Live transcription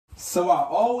So I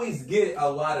always get a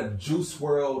lot of Juice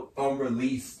Wrld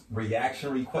unreleased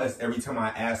reaction requests every time I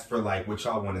ask for like what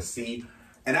y'all want to see.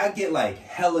 And I get like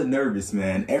hella nervous,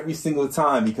 man, every single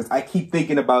time because I keep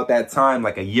thinking about that time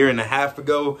like a year and a half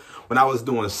ago when I was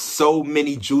doing so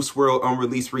many Juice Wrld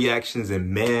unreleased reactions,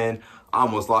 and man, I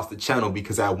almost lost the channel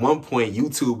because at one point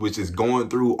YouTube was just going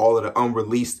through all of the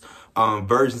unreleased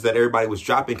versions that everybody was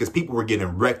dropping because people were getting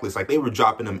reckless. Like they were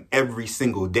dropping them every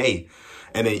single day.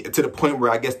 And they, to the point where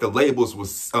I guess the labels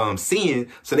was seeing,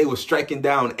 so they was striking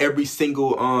down every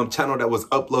single channel that was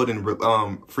uploading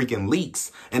freaking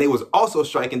leaks. And they was also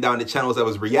striking down the channels that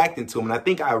was reacting to them. And I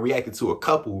think I reacted to a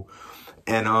couple.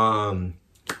 And I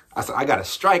said, I got a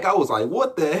strike. I was like,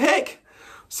 what the heck?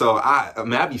 So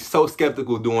I'd be so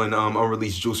skeptical doing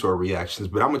unreleased Juice Wrld reactions,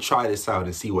 but I'm gonna try this out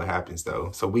and see what happens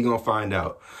though. So we gonna find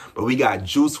out. But we got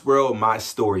Juice Wrld, My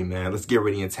Story, man. Let's get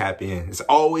ready and tap in. It's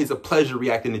always a pleasure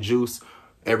reacting to Juice.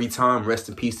 Every time, rest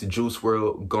in peace to Juice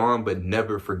Wrld. Gone but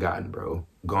never forgotten, bro.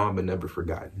 Gone but never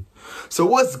forgotten. So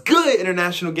what's good,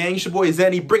 international gang? It's your boy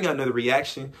Zanny. Bring out another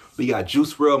reaction. We got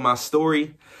Juice Wrld, My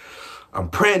Story. I'm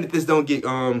praying that this don't get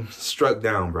struck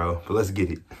down, bro. But let's get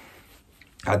it.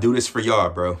 I do this for y'all,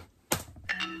 bro.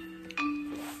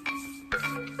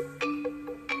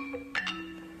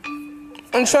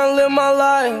 I'm trying to live my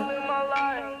life.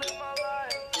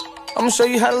 I'm gonna show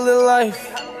you how to live life.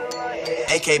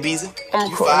 AK Beezy. I'm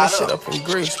recording this shit up in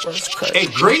Greece, bro. It's crazy. Hey,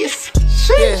 Greece?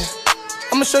 Shit. Yeah.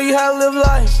 I'ma show you how to live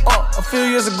life. A few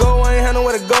years ago, I ain't had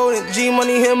nowhere to go. Then G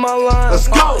Money hit my line. Let's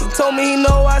go. He told me he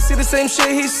know I see the same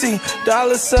shit he see.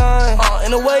 $.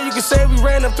 In a way, you can say we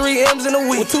ran up 3 M's in a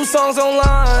week with 2 songs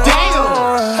online.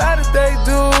 Damn. How did they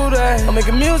do that? I'm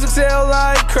making music sell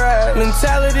like crack.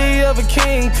 Mentality of a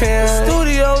kingpin. The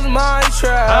studio's my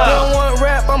trap. They don't want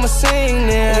rap, I'ma sing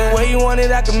then. The way you want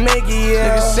it, I can make it,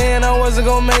 yeah. Niggas saying I wasn't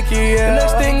gonna make it, yeah. The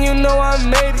next thing you know, I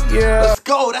made it, yeah. Let's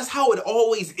go. That's how it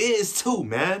always is too,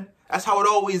 man. That's how it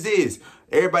always is.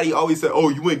 Everybody always say, oh,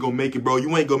 you ain't gonna make it, bro.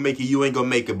 You ain't gonna make it. You ain't gonna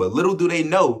make it. But little do they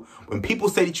know, when people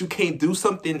say that you can't do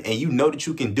something and you know that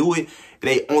you can do it,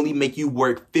 they only make you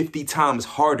work 50 times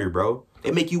harder, bro.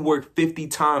 They make you work 50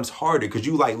 times harder because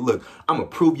you like, look, I'm gonna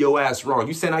prove your ass wrong.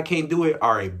 You saying I can't do it?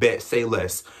 All right, bet, say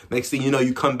less. Next thing you know,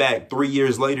 you come back 3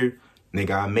 years later,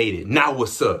 nigga, I made it. Now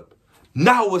what's up?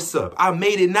 Now what's up? I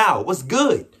made it now. What's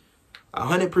good?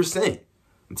 100%.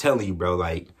 I'm telling you, bro,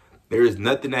 like, there is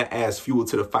nothing that adds fuel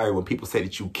to the fire when people say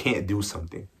that you can't do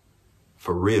something.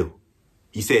 For real.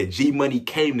 He said G Money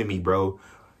came to me, bro,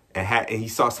 and he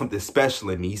saw something special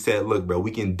in me. He said, look, bro,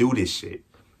 we can do this shit.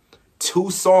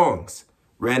 2 songs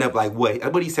ran up like what?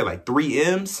 What did he say, like 3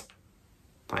 M's?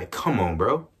 Like, come on,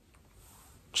 bro.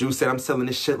 Juice said I'm selling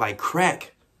this shit like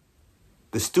crack.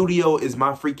 The studio is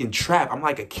my freaking trap. I'm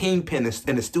like a kingpin,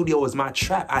 and the studio is my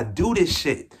trap. I do this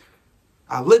shit.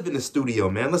 I live in the studio,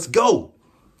 man. Let's go.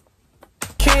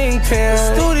 Kingpin.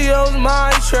 The studio's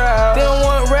my trap. They don't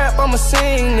want rap, I'ma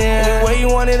sing then. The way you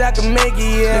want it, I can make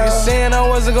it, yeah. Niggas saying I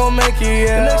wasn't gonna make it,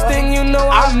 yeah. The next thing you know,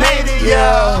 I made it,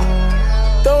 yeah.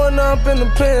 Throwing up in the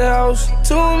penthouse,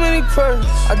 too many perks.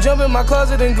 I jump in my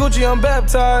closet in Gucci, I'm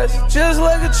baptized, just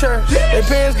like a church. Their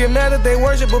parents get mad if they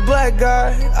worship a black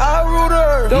guy. I rule the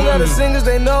earth. Don't gotta sing cause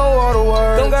they know all the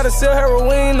words. Don't gotta sell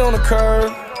heroin on the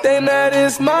curb. They mad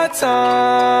it's my time.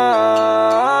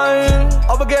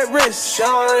 I'ma get rich,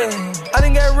 shine. I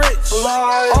didn't get rich,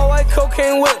 lie. All white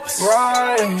cocaine whips,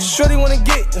 right. Shorty wanna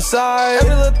get inside.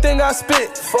 Every little thing I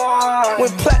spit, fine.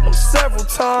 Went platinum several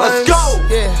times. Let's go.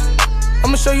 Yeah.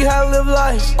 I'ma show you how to live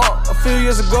life. A few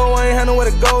years ago, I ain't had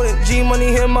nowhere to go. Then G Money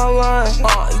hit my line.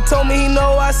 He told me he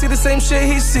know I see the same shit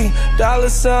he see.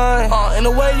 $. In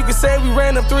a way, you can say we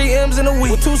ran up 3 M's in a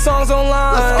week with 2 songs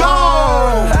online. Let's go.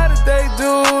 How did they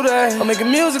do that? I'm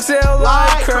making music sell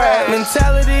like crack.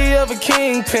 Mentality of a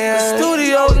kingpin. The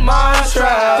studio's my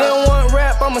trap. They don't want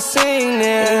rap, I'ma sing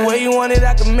then. The way you want it,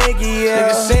 I can make it, yeah.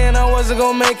 Niggas saying I wasn't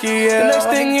gonna make it, yeah. The next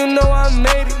thing you know, I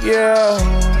made it, yeah.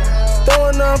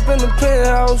 Throwing up in the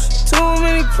penthouse, too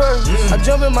many perks. I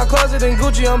jump in my closet in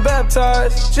Gucci, I'm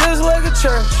baptized, just like a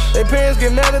church. Their parents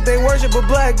get mad if they worship a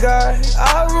black guy.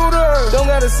 I rule the earth. Don't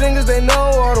gotta sing cause they know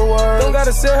all the words. Don't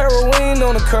gotta sell heroin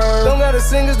on the curb. Don't gotta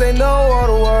sing cause they know all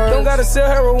the words. Don't gotta sell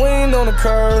heroin on the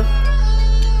curb.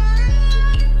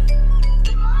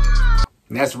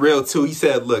 And that's real too. He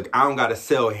said, look, I don't gotta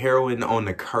sell heroin on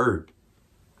the curb.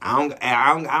 I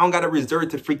don't gotta resort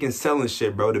to freaking selling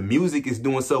shit, bro. The music is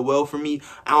doing so well for me.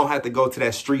 I don't have to go to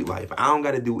that street life. I don't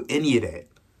gotta do any of that.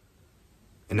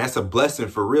 And that's a blessing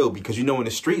for real, because you know, in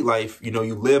the street life, you know,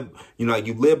 you live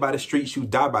by the streets, you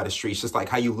die by the streets. Just like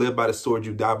how you live by the sword,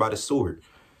 you die by the sword.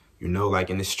 You know, like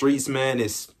in the streets, man,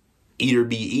 it's eat or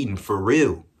be eaten for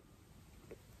real.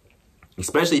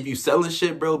 Especially if you selling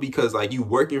shit, bro, because like you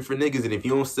working for niggas, and if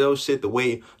you don't sell shit the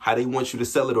way how they want you to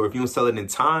sell it, or if you don't sell it in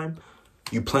time,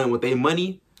 you playing with their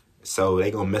money, so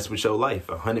they gonna mess with your life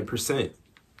 100%.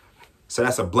 So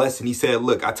that's a blessing. He said,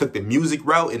 look, I took the music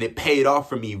route and it paid off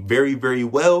for me very, very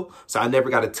well. So I never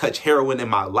got to touch heroin in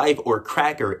my life or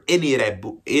crack or any of that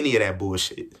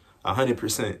bullshit.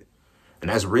 100%. And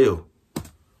that's real.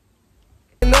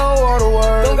 Know all the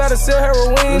words. Don't gotta sell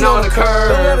heroin on the curb.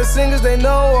 Don't gotta singers, they know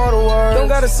all the words. Don't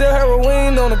gotta sell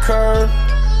heroin on the curb.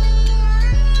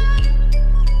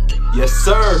 Yes,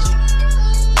 sir.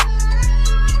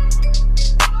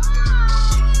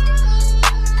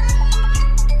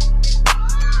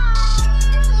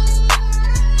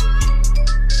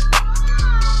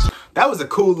 That was a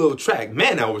cool little track.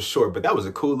 Man, that was short, but that was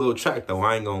a cool little track, though.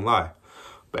 I ain't gonna lie.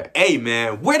 But, hey,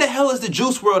 man, where the hell is the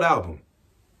Juice Wrld album?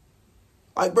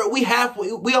 Like, bro, we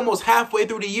almost halfway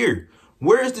through the year.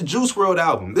 Where is the Juice Wrld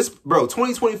album? This, bro,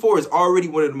 2024 is already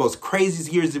one of the most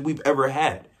craziest years that we've ever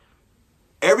had.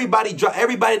 Everybody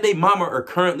and their mama are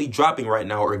currently dropping right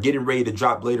now or getting ready to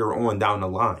drop later on down the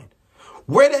line.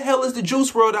 Where the hell is the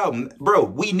Juice Wrld album? Bro,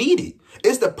 we need it.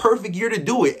 It's the perfect year to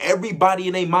do it. Everybody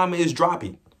and their mama is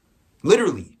dropping.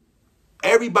 Literally.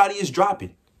 Everybody is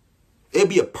dropping. It'd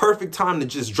be a perfect time to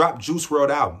just drop Juice Wrld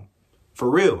album. For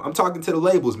real. I'm talking to the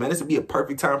labels, man. This would be a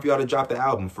perfect time for y'all to drop the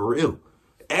album. For real.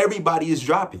 Everybody is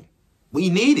dropping. We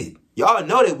need it. Y'all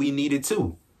know that we need it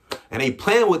too. And they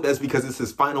playing with us because it's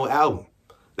his final album.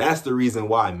 That's the reason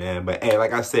why, man. But hey,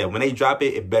 like I said, when they drop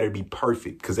it, it better be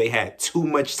perfect because they had too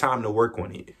much time to work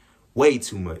on it. Way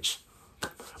too much.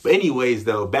 But anyways,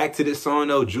 though, back to this song,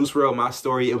 though, Juice Wrld, My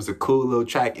Story. It was a cool little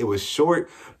track. It was short,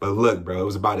 but look, bro, it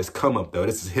was about his come up, though.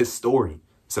 This is his story.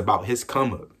 It's about his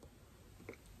come up.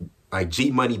 Like,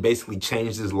 G Money basically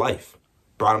changed his life.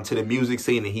 Brought him to the music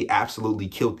scene, and he absolutely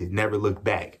killed it. Never looked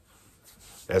back.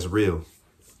 That's real.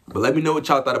 But let me know what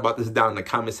y'all thought about this down in the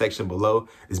comment section below.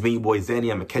 It's me, your boy Zanny.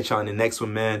 I'm going to catch y'all in the next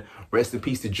one, man. Rest in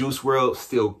peace to Juice Wrld.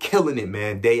 Still killing it,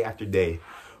 man, day after day.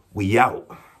 We out.